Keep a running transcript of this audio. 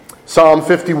Psalm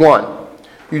 51.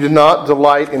 You do not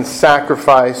delight in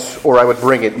sacrifice, or I would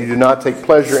bring it. You do not take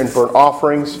pleasure in burnt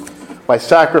offerings. My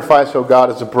sacrifice, O God,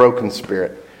 is a broken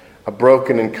spirit, a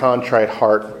broken and contrite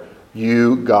heart.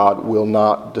 You, God, will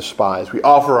not despise. We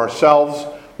offer ourselves.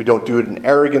 We don't do it in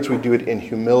arrogance. We do it in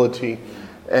humility.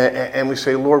 And we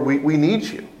say, Lord, we need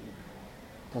you.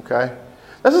 Okay?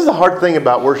 This is the hard thing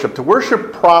about worship. To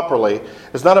worship properly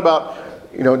is not about,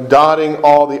 dotting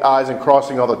all the I's and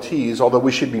crossing all the T's, although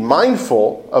we should be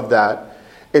mindful of that.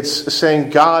 It's saying,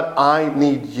 God, I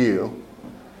need you.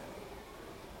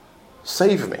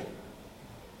 Save me.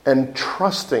 And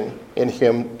trusting in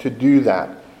him to do that.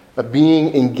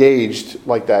 Being engaged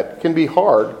like that can be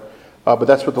hard, but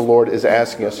that's what the Lord is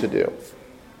asking us to do.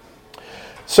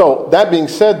 So, that being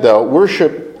said, though,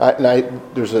 worship,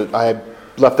 I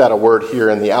left out a word here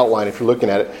in the outline if you're looking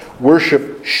at it.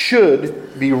 Worship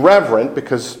should be reverent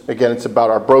because, again, it's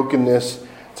about our brokenness.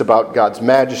 It's about God's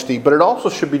majesty. But it also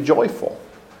should be joyful.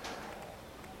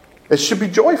 It should be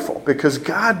joyful because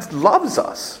God loves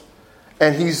us.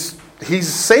 And He's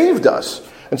saved us.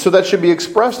 And so that should be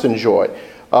expressed in joy.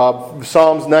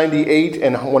 Psalms 98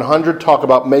 and 100 talk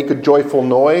about make a joyful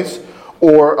noise.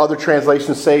 Or other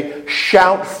translations say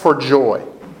shout for joy.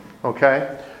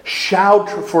 Okay? Shout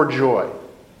for joy.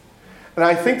 And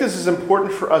I think this is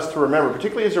important for us to remember,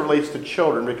 particularly as it relates to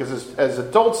children, because as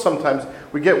adults sometimes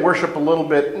we get worship a little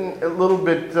bit,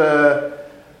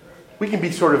 we can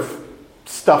be sort of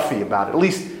stuffy about it. At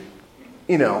least,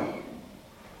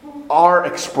 our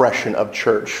expression of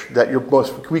church,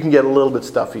 we can get a little bit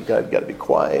stuffy. You've got to be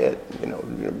quiet,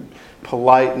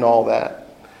 polite and all that.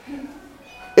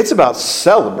 It's about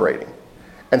celebrating.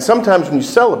 And sometimes when you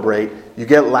celebrate, you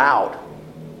get loud.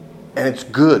 And it's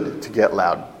good to get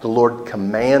loud. The Lord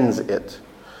commands it.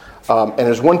 And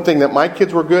there's one thing that my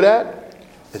kids were good at,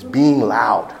 is being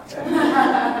loud.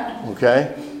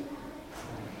 Okay?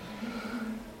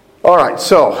 All right,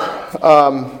 so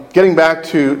getting back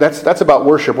to, that's about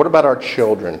worship. What about our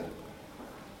children?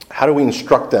 How do we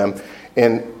instruct them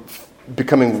in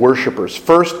becoming worshipers?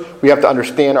 First, we have to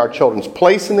understand our children's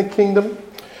place in the kingdom.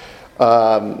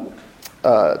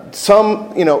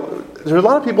 There's a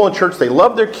lot of people in church, they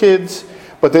love their kids,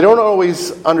 but they don't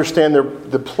always understand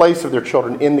the place of their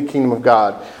children in the kingdom of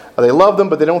God. They love them,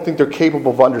 but they don't think they're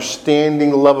capable of understanding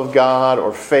the love of God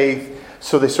or faith.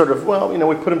 So they sort of,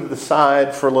 we put them to the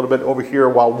side for a little bit over here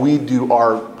while we do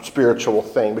our spiritual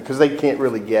thing because they can't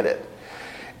really get it.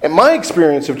 And my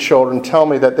experience of children tell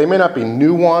me that they may not be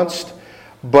nuanced,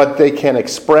 but they can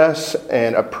express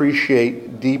and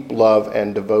appreciate deep love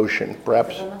and devotion.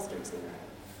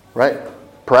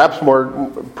 Perhaps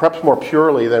more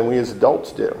purely than we as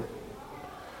adults do.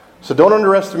 So don't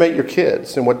underestimate your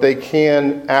kids and what they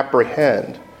can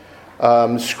apprehend.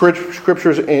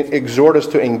 Scriptures exhort us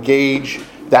to engage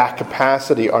that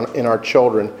capacity in our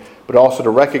children, but also to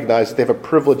recognize that they have a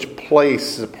privileged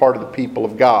place as a part of the people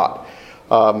of God.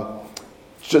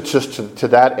 Just to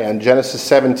that end, Genesis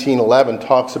 17:11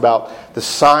 talks about the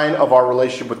sign of our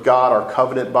relationship with God, our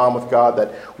covenant bond with God,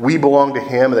 that we belong to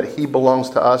Him, that He belongs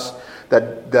to us,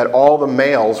 that all the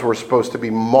males were supposed to be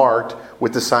marked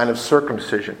with the sign of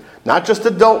circumcision. Not just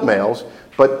adult males,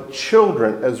 but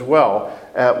children as well.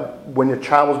 When your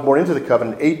child was born into the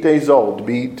covenant, 8 days old,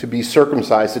 to be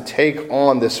circumcised, to take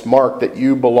on this mark that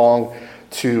you belong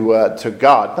to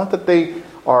God. Not that they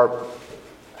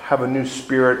have a new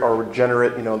spirit or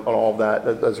regenerate, and all of that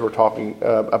as we're talking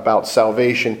about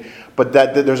salvation, but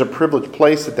that there's a privileged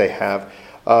place that they have.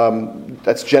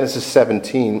 That's Genesis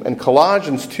 17. And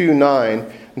Colossians 2:9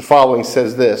 and following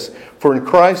says this, "For in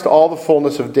Christ all the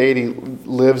fullness of deity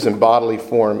lives in bodily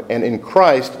form, and in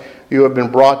Christ you have been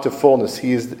brought to fullness.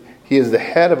 He is the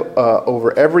head of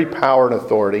over every power and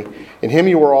authority. In Him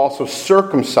you were also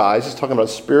circumcised," he's talking about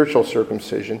spiritual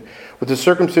circumcision, "with the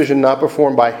circumcision not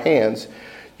performed by hands.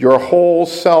 Your whole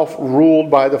self, ruled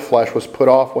by the flesh, was put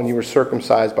off when you were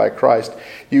circumcised by Christ,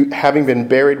 you having been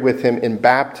buried with Him in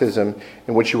baptism,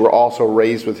 in which you were also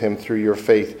raised with Him through your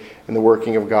faith in the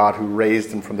working of God who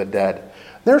raised Him from the dead."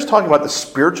 There's talking about the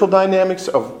spiritual dynamics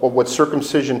of what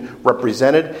circumcision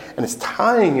represented, and it's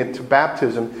tying it to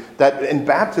baptism, that in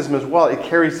baptism as well, it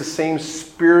carries the same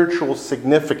spiritual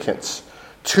significance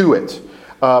to it.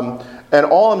 And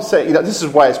all I'm saying, this is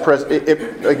why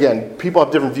again, people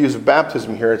have different views of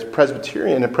baptism here. It's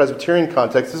Presbyterian. In a Presbyterian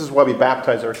context, this is why we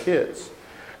baptize our kids.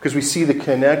 Because we see the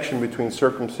connection between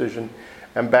circumcision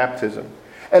and baptism.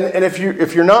 And if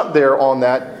you're not there on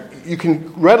that, you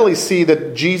can readily see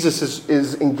that Jesus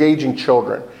is engaging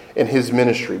children in His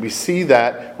ministry. We see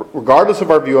that, regardless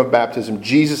of our view of baptism,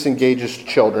 Jesus engages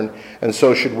children, and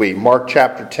so should we. Mark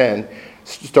chapter 10,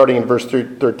 starting in verse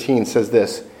 13, says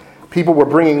this, People were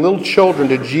bringing little children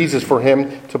to Jesus for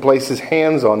him to place his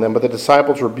hands on them, but the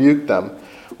disciples rebuked them.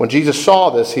 When Jesus saw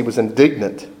this, he was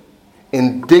indignant.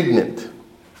 Indignant.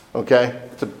 Okay?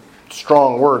 It's a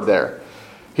strong word there.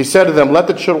 He said to them, "Let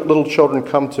the little children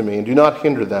come to me, and do not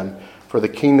hinder them, for the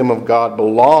kingdom of God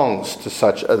belongs to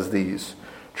such as these.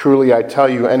 Truly I tell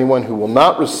you, anyone who will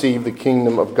not receive the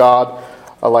kingdom of God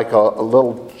like a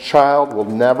little child will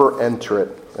never enter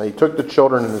it." And he took the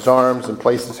children in his arms and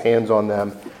placed his hands on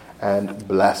them and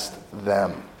blessed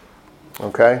them.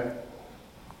 Okay?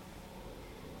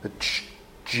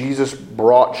 Jesus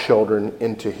brought children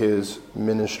into his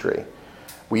ministry.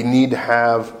 We need to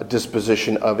have a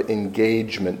disposition of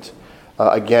engagement.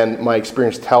 Again, my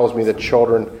experience tells me that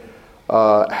children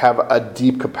have a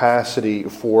deep capacity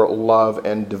for love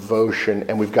and devotion,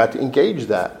 and we've got to engage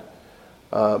that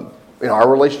in our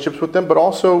relationships with them, but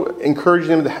also encouraging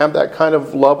them to have that kind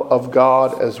of love of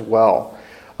God as well.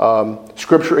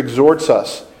 Scripture exhorts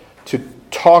us to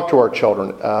talk to our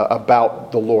children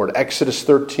about the Lord. Exodus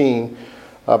 13,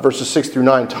 verses 6 through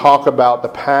 9, talk about the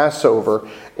Passover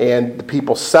and the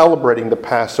people celebrating the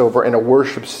Passover in a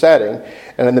worship setting.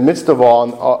 And in the midst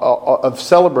of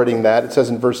celebrating that, it says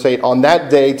in verse 8, "On that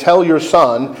day, tell your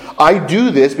son, I do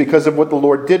this because of what the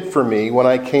Lord did for me when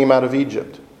I came out of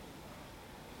Egypt."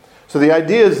 So the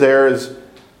idea is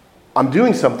I'm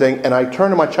doing something, and I turn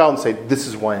to my child and say, this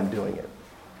is why I'm doing it.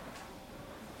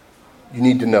 You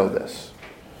need to know this.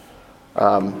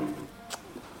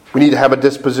 We need to have a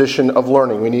disposition of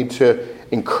learning. We need to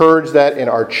encourage that in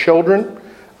our children.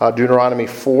 Deuteronomy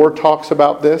 4 talks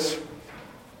about this.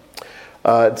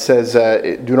 It says,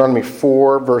 Deuteronomy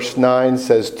 4 verse 9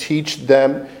 says, "Teach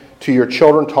them to your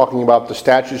children," talking about the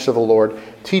statutes of the Lord.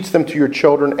 "Teach them to your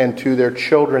children and to their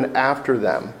children after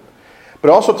them." But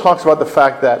it also talks about the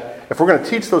fact that if we're going to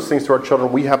teach those things to our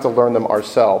children, we have to learn them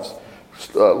ourselves.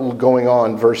 Going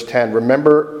on, verse 10,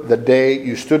 "Remember the day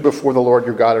you stood before the Lord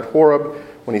your God at Horeb,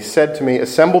 when he said to me,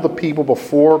 'Assemble the people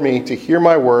before me to hear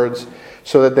my words,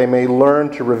 so that they may learn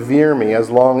to revere me as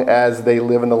long as they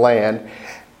live in the land,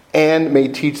 and may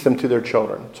teach them to their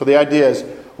children.'" So the idea is,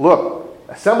 look,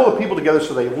 assemble the people together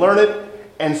so they learn it,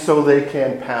 and so they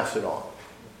can pass it on.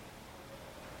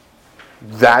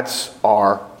 That's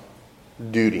our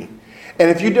duty. And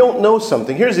if you don't know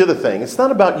something, here's the other thing. It's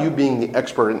not about you being the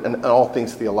expert in all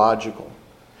things theological.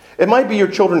 It might be your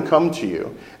children come to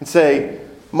you and say,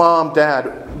 "Mom,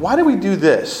 Dad, why do we do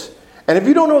this?" And if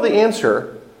you don't know the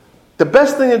answer, the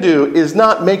best thing to do is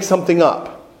not make something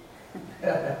up.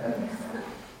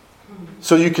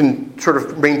 So you can sort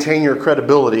of maintain your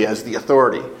credibility as the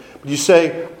authority. But you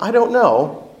say, "I don't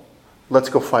know. Let's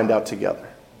go find out together."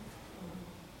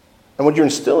 And what you're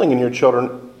instilling in your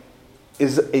children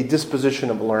is a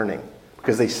disposition of learning,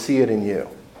 because they see it in you.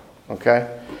 Okay?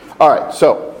 All right,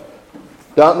 so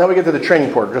now we get to the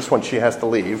training part, just when she has to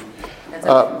leave. That's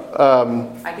okay.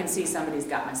 I can see somebody's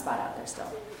got my spot out there still.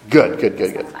 Good. Class right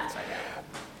there.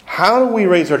 How do we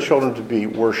raise our children to be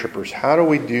worshipers? How do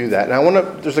we do that?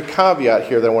 And there's a caveat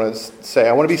here that I want to say.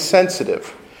 I want to be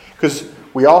sensitive, because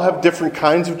we all have different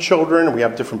kinds of children, and we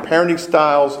have different parenting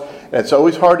styles, and it's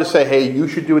always hard to say, hey, you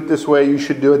should do it this way, you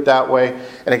should do it that way,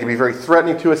 and it can be very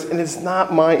threatening to us, and it's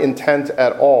not my intent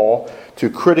at all to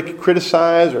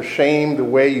criticize or shame the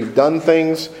way you've done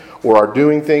things or are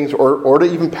doing things, or to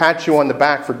even pat you on the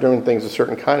back for doing things a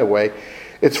certain kind of way.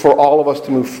 It's for all of us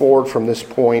to move forward from this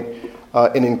point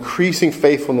in increasing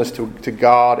faithfulness to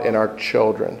God and our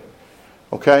children.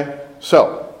 Okay?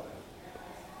 So,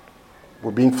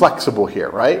 we're being flexible here,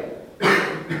 right?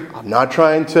 I'm not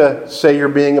trying to say you're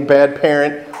being a bad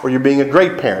parent or you're being a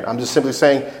great parent. I'm just simply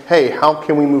saying, hey, how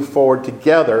can we move forward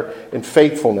together in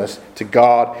faithfulness to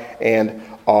God and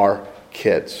our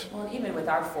kids? Well, even with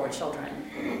our 4 children,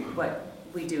 what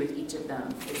we do with each of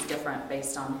them is different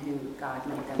based on who God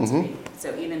made them to be.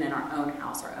 So even in our own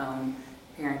house, our own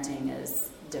parenting is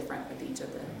different with each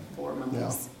of the 4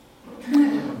 monkeys.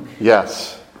 Yeah.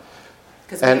 Yes.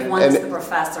 Because one is the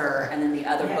professor, and then the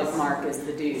other bookmark is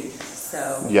the dude.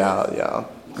 So yeah.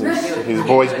 He's a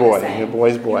boy's boy. He's a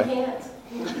boy's boy.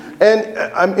 And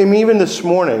I mean, even this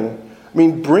morning,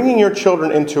 bringing your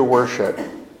children into worship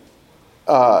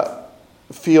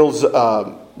feels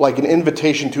like an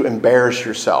invitation to embarrass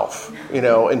yourself,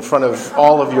 in front of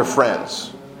all of your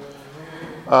friends.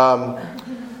 Because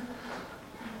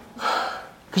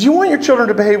you want your children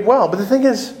to behave well, but the thing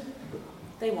is,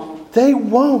 they won't. They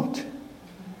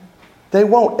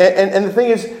won't. And the thing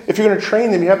is, if you're going to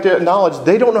train them, you have to acknowledge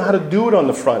they don't know how to do it on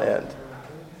the front end.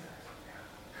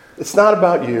 It's not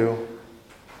about you.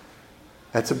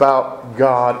 It's about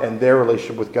God and their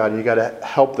relationship with God. And you got to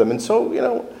help them. And so,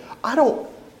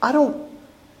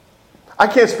 I I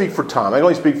can't speak for Tom. I can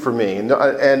only speak for me. And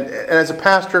as a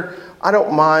pastor, I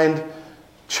don't mind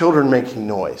children making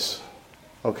noise.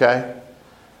 Okay?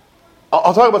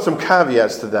 I'll talk about some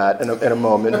caveats to that in a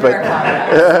moment.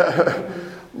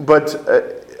 But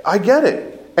I get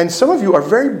it. And some of you are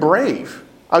very brave.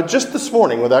 Just this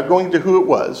morning, without going to who it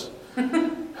was,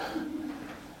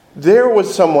 there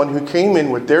was someone who came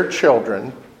in with their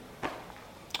children,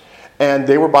 and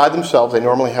they were by themselves. They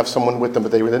normally have someone with them,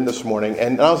 but they were in this morning.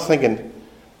 And I was thinking,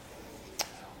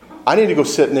 I need to go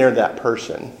sit near that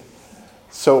person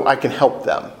so I can help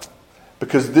them,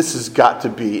 because this has got to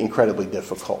be incredibly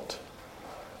difficult.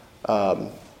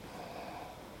 Because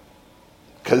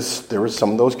there was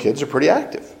some of those kids are pretty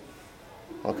active.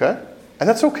 Okay? And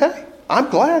that's okay. I'm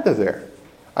glad they're there.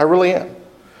 I really am.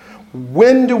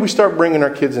 When do we start bringing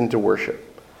our kids into worship?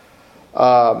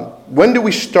 When do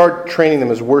we start training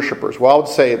them as worshipers? Well, I would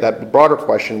say that broader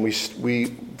question, we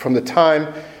from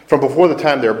before the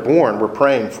time they're born, we're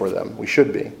praying for them. We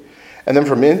should be. And then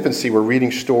from infancy, we're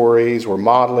reading stories, we're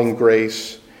modeling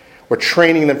grace, we're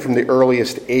training them from the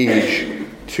earliest age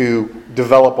to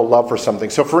develop a love for something.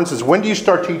 So, for instance, when do you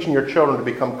start teaching your children to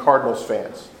become Cardinals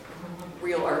fans?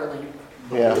 Real early.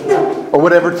 Yeah, or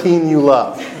whatever team you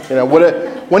love.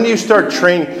 When do you start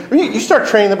training? I mean, you start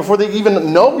training them before they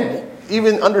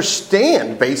even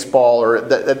understand baseball or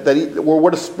or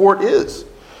what a sport is.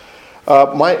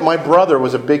 My brother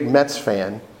was a big Mets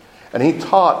fan, and he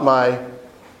taught my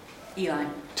Eli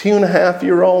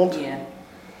 2.5-year-old. Yeah.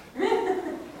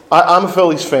 I'm a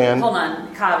Phillies fan. Hold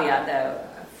on, caveat though.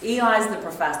 Eli's the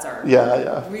professor.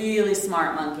 Yeah. Really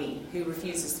smart monkey who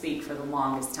refused to speak for the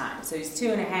longest time. So he's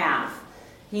 2.5.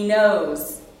 He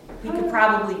knows he could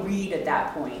probably read at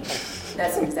that point.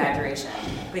 That's an exaggeration.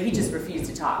 But he just refused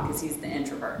to talk because he's the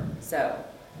introvert. So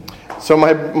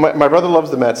my brother loves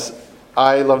the Mets.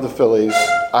 I love the Phillies.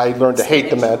 I learned to hate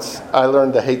the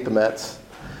Mets.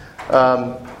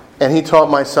 And he taught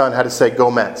my son how to say, "Go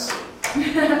Mets."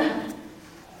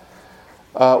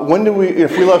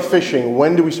 If we love fishing,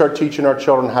 when do we start teaching our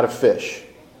children how to fish?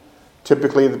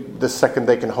 Typically the second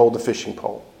they can hold the fishing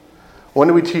pole. When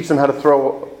do we teach them how to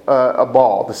throw a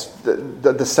ball?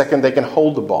 The second they can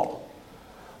hold the ball.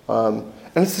 And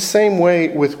it's the same way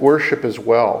with worship as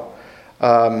well.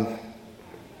 What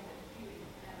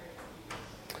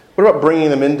about bringing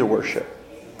them into worship?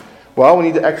 Well, we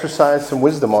need to exercise some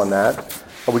wisdom on that.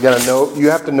 We got to know. You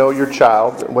have to know your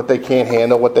child, what they can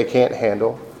handle, what they can't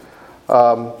handle.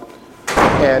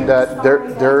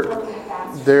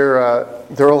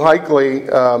 They're likely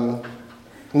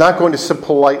not going to sit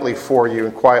politely for you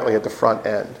and quietly at the front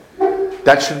end.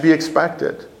 That should be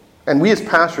expected. And we as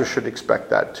pastors should expect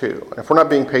that too. And if we're not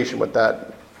being patient with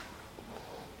that,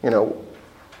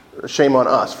 shame on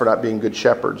us for not being good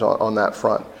shepherds on that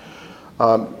front.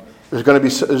 There's going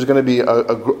to be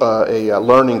a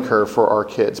learning curve for our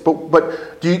kids. But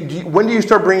when do you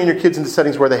start bringing your kids into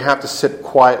settings where they have to sit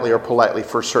quietly or politely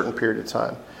for a certain period of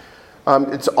time?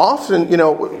 It's often,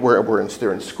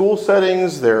 they're in school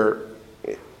settings.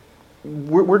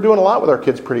 We're doing a lot with our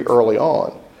kids pretty early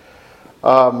on.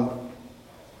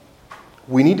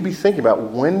 We need to be thinking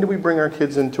about, when do we bring our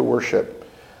kids into worship?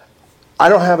 I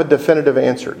don't have a definitive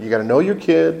answer. You got to know your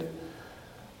kid.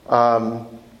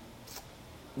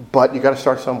 But you got to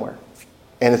start somewhere,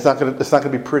 and it's not going to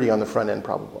be pretty on the front end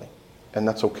probably, and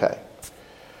that's okay.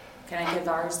 Can I give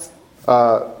ours?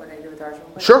 What I do with ours real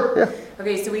quick? Sure. Yeah.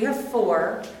 Okay, so we have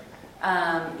 4.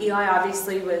 Eli,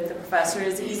 obviously, with the professor,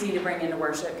 is easy to bring into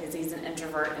worship because he's an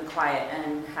introvert and quiet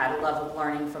and had a love of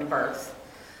learning from birth.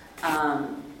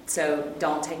 So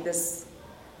don't take this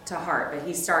to heart, but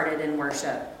he started in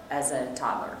worship as a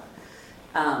toddler.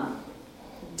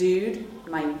 Dude,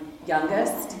 my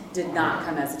youngest, did not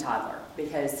come as a toddler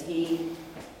because he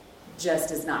just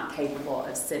is not capable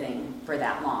of sitting for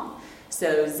that long.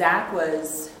 So Zach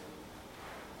was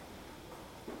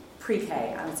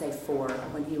pre-K, I would say 4,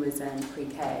 when he was in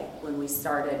pre-K, when we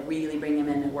started really bringing him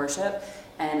into worship,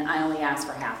 and I only asked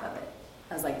for half of it.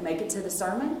 I was like, make it to the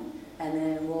sermon, and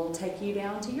then we'll take you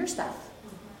down to your stuff.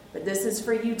 But this is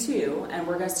for you too, and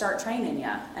we're going to start training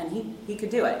you. And he could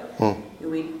do it.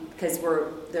 Because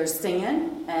they're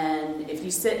singing, and if you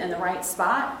sit in the right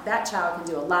spot, that child can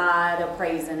do a lot of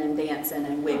praising and dancing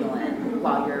and wiggling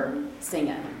while you're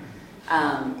singing.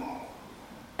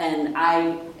 And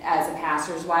I, as a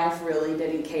pastor's wife, really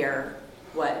didn't care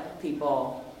what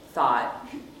people thought.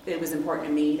 It was important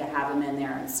to me to have them in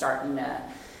there and starting to...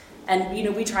 And,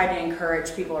 we try to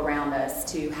encourage people around us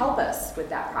to help us with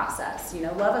that process.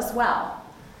 Love us well.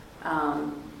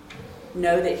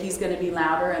 Know that he's going to be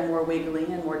louder and more wiggly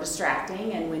and more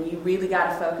distracting. And when you really got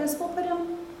to focus, we'll put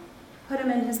him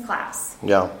in his class.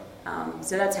 Yeah.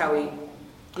 So that's how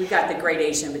we've got the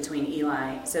gradation between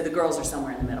Eli. So the girls are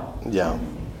somewhere in the middle. Yeah.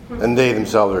 And they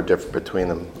themselves are different between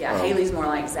them. Yeah, Haley's more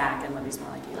like Zach and Libby's more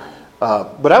like Eli.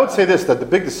 But I would say this, that the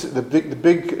big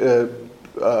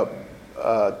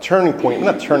turning point,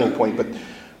 not turning point,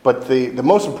 but the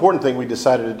most important thing we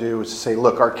decided to do is to say,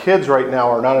 look, our kids right now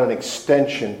are not an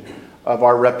extension of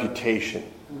our reputation.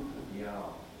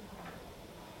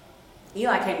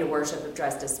 Eli came to worship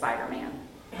dressed as Spider-Man.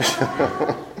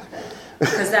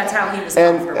 Because that's how he was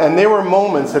comfortable. And there were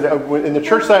moments that in the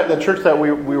church that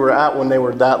we were at when they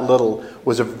were that little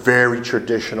was a very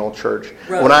traditional church.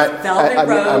 Robes,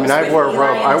 I wore a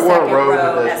robe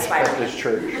at this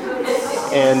church,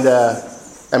 and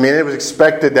it was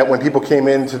expected that when people came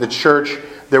into the church,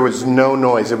 there was no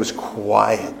noise; it was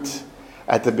quiet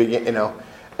at the beginning,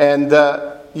 And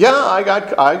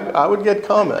I would get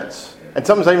comments, and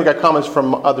sometimes I even got comments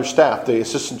from other staff. The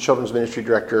assistant children's ministry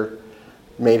director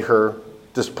made her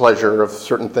displeasure of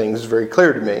certain things very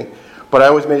clear to me, but I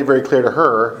always made it very clear to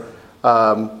her,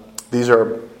 these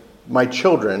are my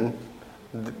children.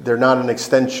 They're not an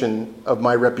extension of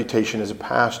my reputation as a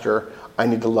pastor. I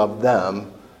need to love them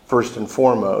first and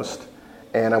foremost,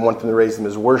 and I want them to raise them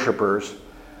as worshipers.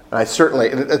 And I certainly,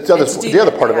 the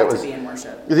other part of it was,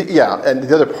 yeah, and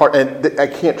the other part, and I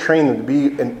can't train them to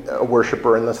be a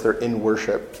worshiper unless they're in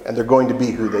worship, and they're going to be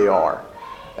who they are,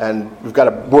 and we've got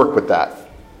to work with that.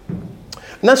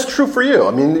 And that's true for you.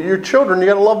 Your children, you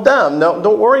got to love them. No,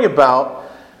 don't worry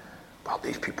about,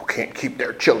 these people can't keep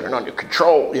their children under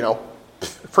control.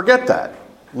 Forget that.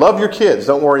 Love your kids.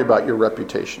 Don't worry about your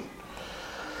reputation.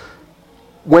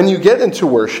 When you get into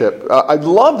worship, I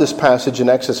love this passage in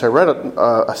Exodus. I read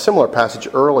a similar passage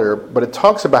earlier, but it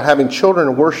talks about having children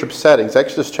in worship settings,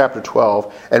 Exodus chapter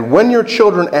 12. And when your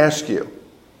children ask you,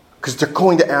 because they're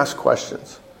going to ask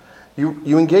questions,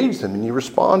 you engage them and you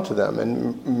respond to them.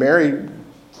 And Mary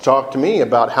talked to me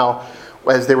about how,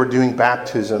 as they were doing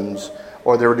baptisms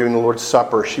or they were doing the Lord's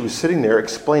Supper, she was sitting there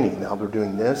explaining, now we're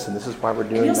doing this and this is why we're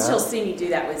doing that. And you'll still see me do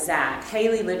that with Zach.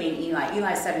 Haley, Libby, and Eli.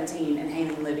 Eli's 17 and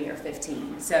Haley and Libby are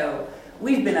 15. So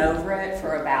we've been over it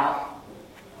for about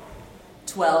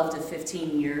 12 to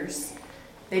 15 years.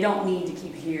 They don't need to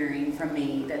keep hearing from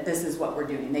me that this is what we're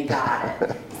doing. They got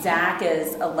it. Zach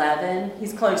is 11.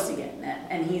 He's close to getting it.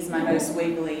 And he's my most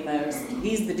wiggly,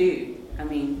 he's the dude.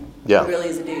 He really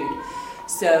is a dude.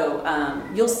 So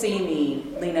you'll see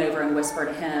me lean over and whisper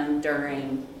to him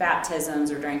during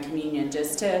baptisms or during communion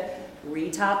just to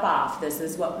re-top off. This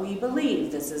is what we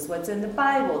believe. This is what's in the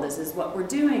Bible. This is what we're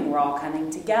doing. We're all coming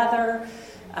together.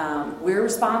 We're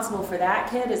responsible for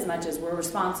that kid as much as we're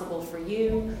responsible for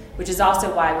you, which is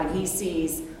also why when he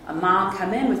sees a mom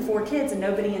come in with 4 kids and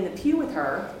nobody in the pew with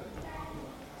her,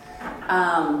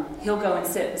 he'll go and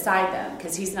sit beside them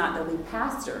because he's not the lead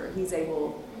pastor. He's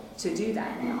able to do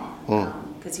that now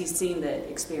because he's seen the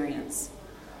experience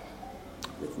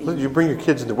with me. You bring your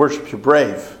kids into worship, you're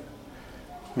brave.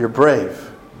 You're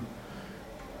brave.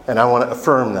 And I want to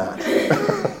affirm that.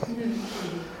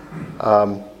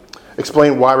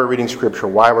 Explain why we're reading Scripture,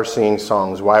 why we're singing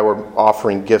songs, why we're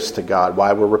offering gifts to God,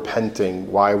 why we're repenting,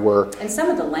 why we're... And some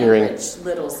of the language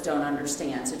littles don't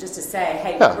understand. So just to say,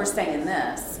 hey, when we're saying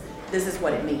this is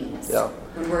what it means. Yeah.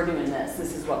 When we're doing this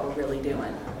is what we're really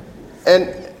doing.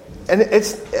 And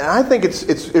I think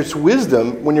it's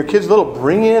wisdom when your kid's little.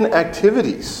 Bring in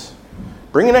activities.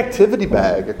 Bring an activity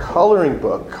bag, a coloring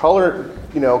book, colored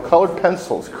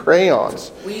pencils,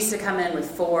 crayons. We used to come in with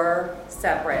 4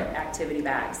 separate activity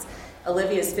bags.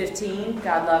 Olivia's 15,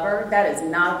 God love her. That is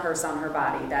not a purse on her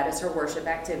body. That is her worship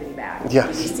activity bag. Yes.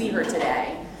 When you see her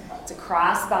today, it's a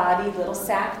crossbody little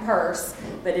sack purse,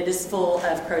 but it is full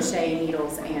of crochet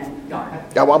needles and yarn.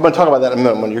 Yeah, well, I'm going to talk about that in a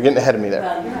minute when you're getting ahead of me there.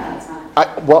 Well, you're out of time.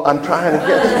 I'm trying to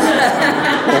get.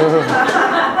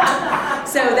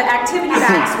 So the activity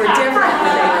bags were different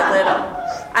when they were little.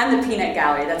 I'm the peanut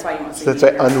gallery. That's why you won't see me.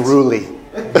 That's unruly.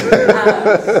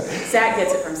 Zach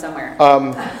gets it from somewhere.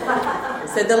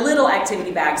 So the little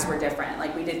activity bags were different.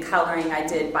 Like we did coloring. I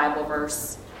did Bible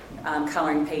verse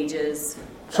coloring pages.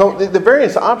 So the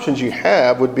various options you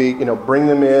have would be, bring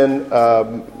them in.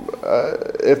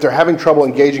 If they're having trouble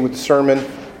engaging with the sermon,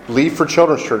 leave for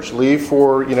children's church. Leave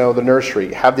for, the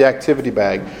nursery. Have the activity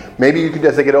bag. Maybe you could,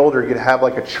 as they get older, you could have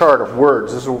like a chart of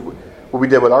words. This is what we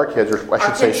did with our kids, or I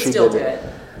should say she still did. Do it.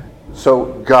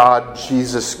 So God,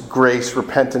 Jesus, grace,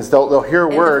 repentance. They'll hear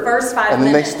a word, the first 5 and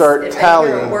then minutes, they start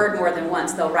tallying. If they hear a word more than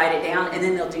once, they'll write it down, and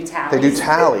then they'll do tallies. They do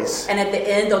tallies. And at the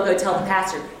end, they'll go tell the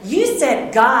pastor, "You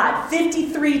said God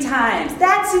 53 times.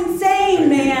 That's insane,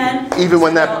 man." Even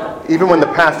when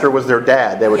the pastor was their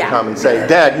dad, they would come and say,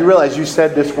 "Dad, you realize you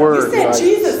said this word." You said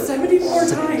Jesus 74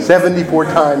 times. 74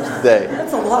 times a day.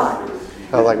 That's a lot.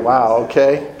 I was like, wow,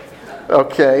 okay.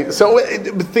 Okay. So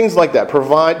things like that.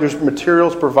 There's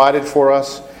materials provided for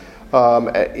us.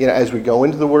 As we go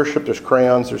into the worship, there's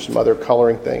crayons, there's some other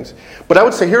coloring things. But I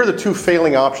would say here are the two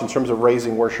failing options in terms of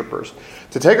raising worshipers.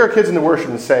 To take our kids into worship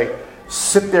and say,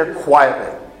 sit there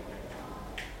quietly.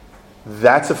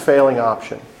 That's a failing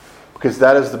option. Because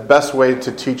that is the best way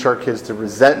to teach our kids to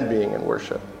resent being in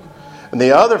worship. And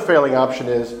the other failing option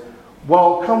is,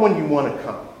 well, come when you want to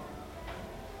come.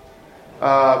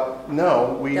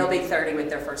 No, they'll be 30 with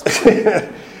their first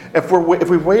one. If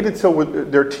we wait until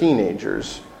they're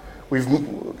teenagers, we've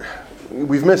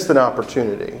missed an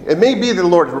opportunity. It may be the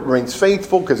Lord remains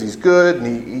faithful because He's good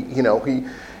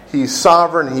and He's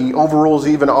sovereign. He overrules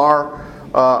even our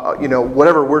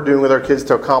whatever we're doing with our kids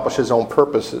to accomplish His own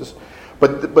purposes.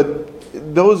 But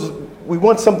we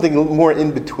want something more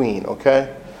in between,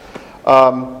 okay?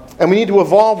 And we need to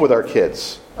evolve with our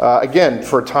kids. Again,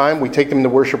 for a time, we take them to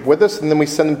worship with us, and then we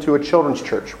send them to a children's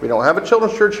church. We don't have a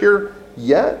children's church here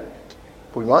yet.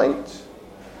 We might.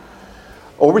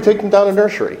 Or we take them down to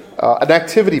nursery. An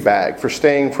activity bag for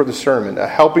staying for the sermon.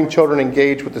 Helping children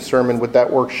engage with the sermon with that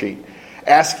worksheet.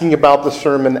 Asking about the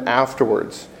sermon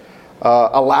afterwards.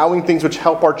 Allowing things which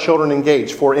help our children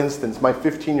engage. For instance, my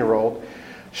 15-year-old,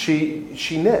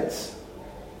 she knits.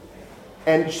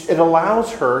 And it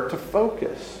allows her to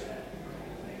focus.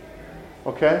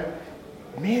 Okay?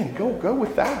 Man, go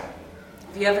with that.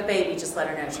 If you have a baby, just let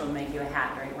her know she'll make you a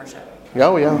hat during worship.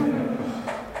 Oh, yeah.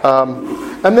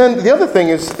 And then the other thing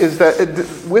is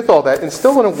that with all that,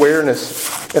 instill an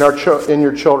awareness in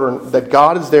your children that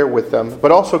God is there with them,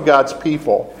 but also God's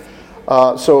people.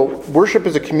 So worship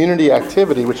is a community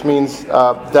activity, which means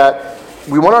that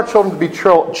we want our children to be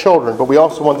children, but we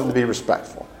also want them to be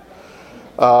respectful.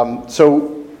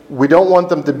 So we don't want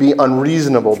them to be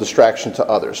unreasonable distraction to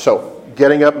others. So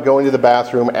getting up, going to the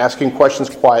bathroom, asking questions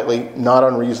quietly, not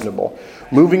unreasonable.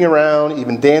 Moving around,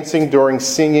 even dancing during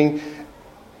singing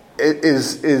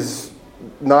is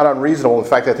not unreasonable. In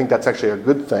fact, I think that's actually a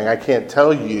good thing. I can't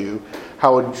tell you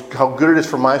how good it is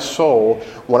for my soul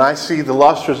when I see the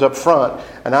lusters up front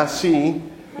and I see,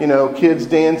 kids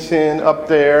dancing up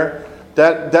there.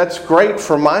 That's great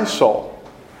for my soul.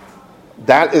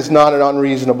 That is not an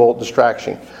unreasonable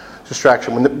distraction.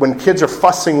 When kids are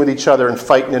fussing with each other and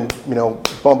fighting and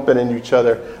bumping into each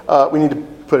other, we need to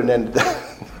put an end to that.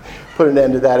 Put an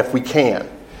end to that if we can.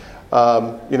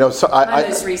 My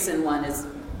most recent one is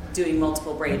doing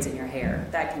multiple braids in your hair.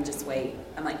 That can just wait.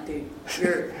 I'm like, dude,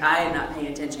 I am not paying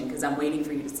attention because I'm waiting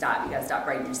for you to stop. You got to stop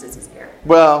braiding your sissy's hair.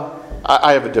 Well,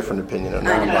 I have a different opinion on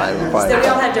that. So we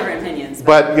all have different opinions.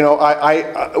 But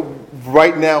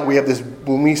right now we have this.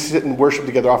 When we sit and worship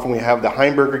together, often we have the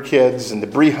Heimberger kids and the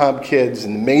Brehab kids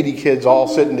and the Mady kids all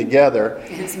sitting together.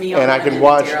 It's me and I can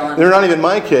watch. They're not even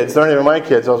my kids. I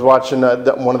was watching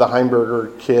one of the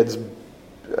Heimberger kids.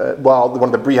 One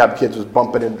of the Brehab kids was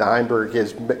bumping into the Heimberger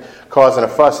kids, causing a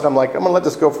fuss. And I'm like, I'm going to let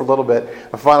this go for a little bit.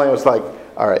 And finally I was like,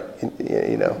 all right,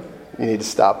 you need to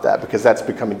stop that because that's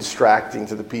becoming distracting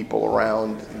to the people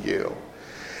around you.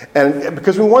 And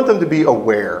because we want them to be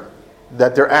aware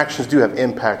that their actions do have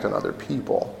impact on other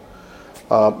people.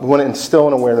 We want to instill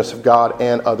an awareness of God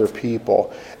and other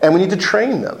people. And we need to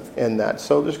train them in that.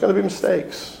 So there's going to be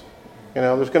mistakes.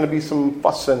 There's going to be some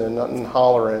fussing and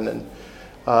hollering. And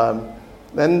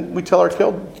then we tell our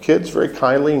kids very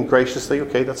kindly and graciously,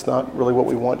 okay, that's not really what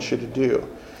we want you to do.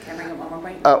 Can I bring up one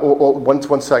more point?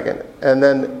 One second. And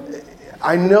then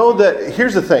I know that,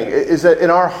 here's the thing, is that in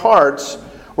our hearts,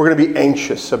 we're going to be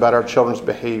anxious about our children's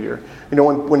behavior.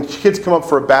 When kids come up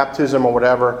for a baptism or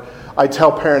whatever, I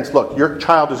tell parents, look, your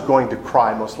child is going to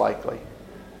cry most likely.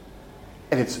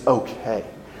 And it's okay.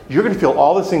 You're going to feel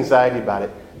all this anxiety about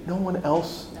it. No one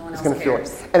else is going to feel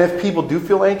it. And if people do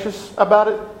feel anxious about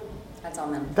it, that's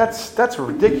on them. That's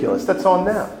ridiculous. That's on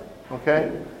them.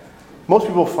 Okay? Most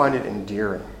people find it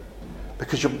endearing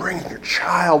because you're bringing your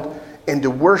child into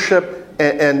worship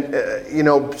and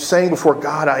saying before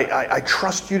God, I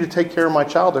trust you to take care of my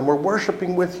child, and we're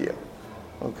worshiping with you.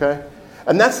 Okay?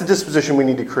 And that's the disposition we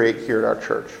need to create here at our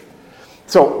church.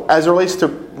 So, as it relates to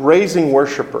raising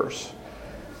worshipers,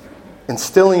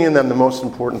 instilling in them the most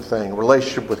important thing,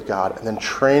 relationship with God, and then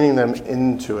training them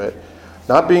into it.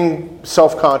 Not being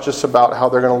self-conscious about how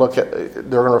they're going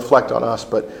to reflect on us,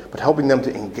 but helping them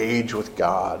to engage with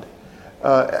God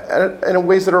in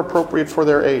ways that are appropriate for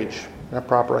their age and have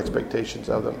proper expectations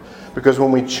of them. Because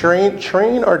when we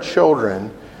train our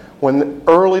children when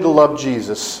early to love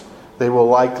Jesus, they will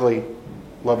likely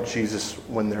love Jesus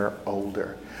when they're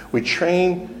older. We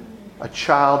train a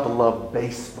child to love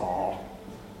baseball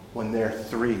when they're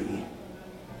 3.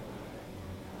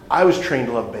 I was trained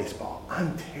to love baseball.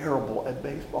 I'm terrible at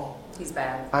baseball. He's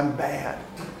bad. I'm bad.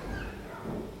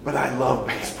 But I love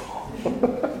baseball.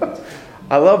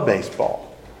 I love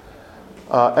baseball.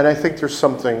 And I think there's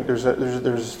something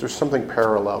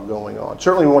parallel going on.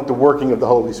 Certainly we want the working of the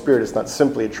Holy Spirit. It's not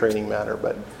simply a training matter,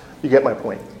 but you get my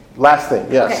point. Last thing,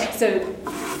 yes. Okay, so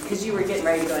because you were getting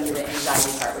ready to go into the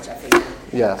anxiety part, which I figured.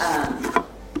 Yes.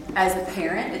 As a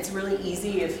parent, it's really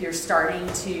easy if you're starting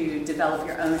to develop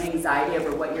your own anxiety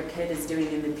over what your kid is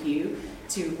doing in the pew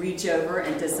to reach over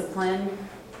and discipline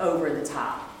over the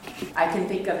top. I can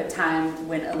think of a time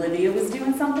when Olivia was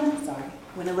doing something.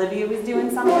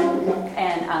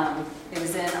 And it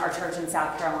was in our church in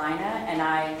South Carolina, and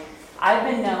I've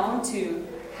been known to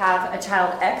have a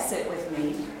child exit with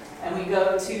me, and we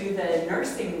go to the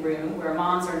nursing room where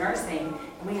moms are nursing,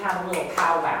 and we have a little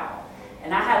powwow.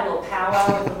 And I had a little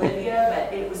powwow with Olivia,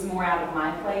 but it was more out of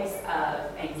my place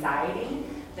of anxiety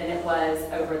than it was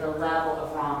over the level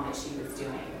of wrong that she was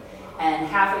doing. And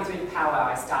halfway through the powwow,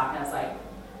 I stopped and I was like,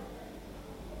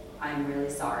 I'm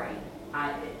really sorry.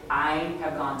 I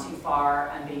have gone too far.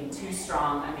 I'm being too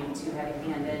strong. I'm being too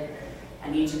heavy-handed. I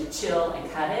need you to chill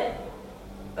and cut it,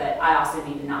 but I also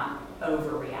need to not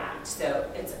overreact. So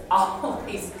it's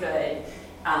always good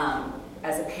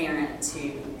as a parent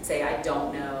to say, I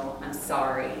don't know, I'm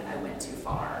sorry, I went too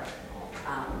far.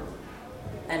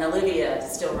 And Olivia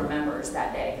still remembers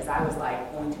that day because I was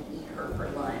like going to eat her for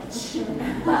lunch.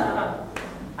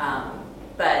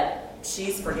 But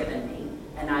she's forgiven me.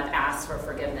 And I've asked for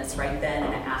forgiveness right then,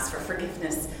 and I asked for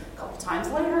forgiveness a couple times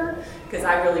later because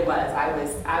I really was. I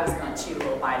was going to chew a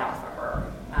little bite off of her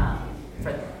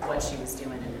for what she was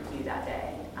doing in the pew that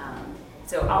day.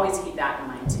 So always keep that in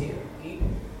mind too.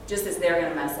 Just as they're going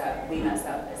to mess up, we mess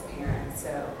up as parents.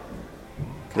 So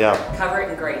cover it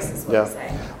in grace is what we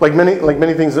say. Like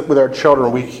many things with our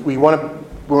children, we want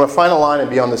to find a line and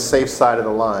be on the safe side of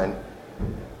the line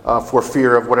for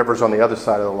fear of whatever's on the other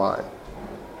side of the line.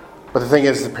 But the thing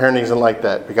is, the parenting isn't like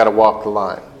that. We got to walk the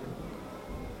line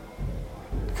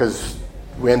because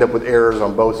we end up with errors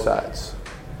on both sides,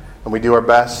 and we do our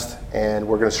best, and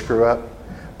we're going to screw up.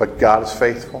 But God is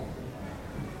faithful,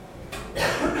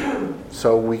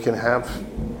 so we can have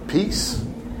peace.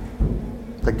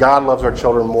 That God loves our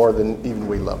children more than even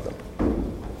we love them.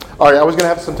 All right, I was going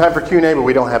to have some time for Q&A, but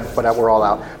we don't have. But we're all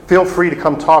out. Feel free to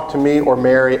come talk to me or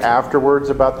Mary afterwards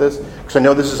about this because I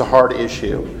know this is a hard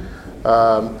issue.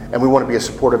 And we want to be as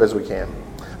supportive as we can.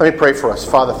 Let me pray for us.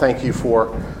 Father, thank you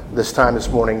for this time this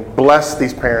morning. Bless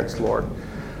these parents, Lord.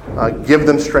 Give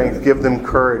them strength. Give them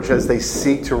courage as they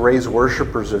seek to raise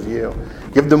worshipers of you.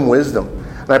 Give them wisdom.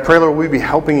 And I pray, Lord, we be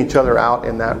helping each other out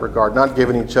in that regard, not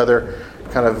giving each other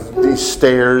kind of these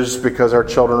stares because our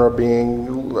children are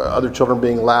other children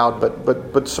being loud,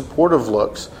 but supportive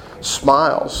looks,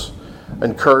 smiles,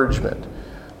 encouragement.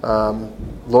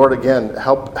 Lord, again,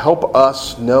 help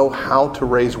us know how to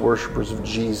raise worshipers of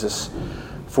Jesus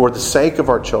for the sake of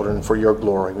our children, for your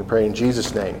glory. We pray in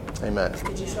Jesus' name. Amen.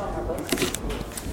 Did you show them our books?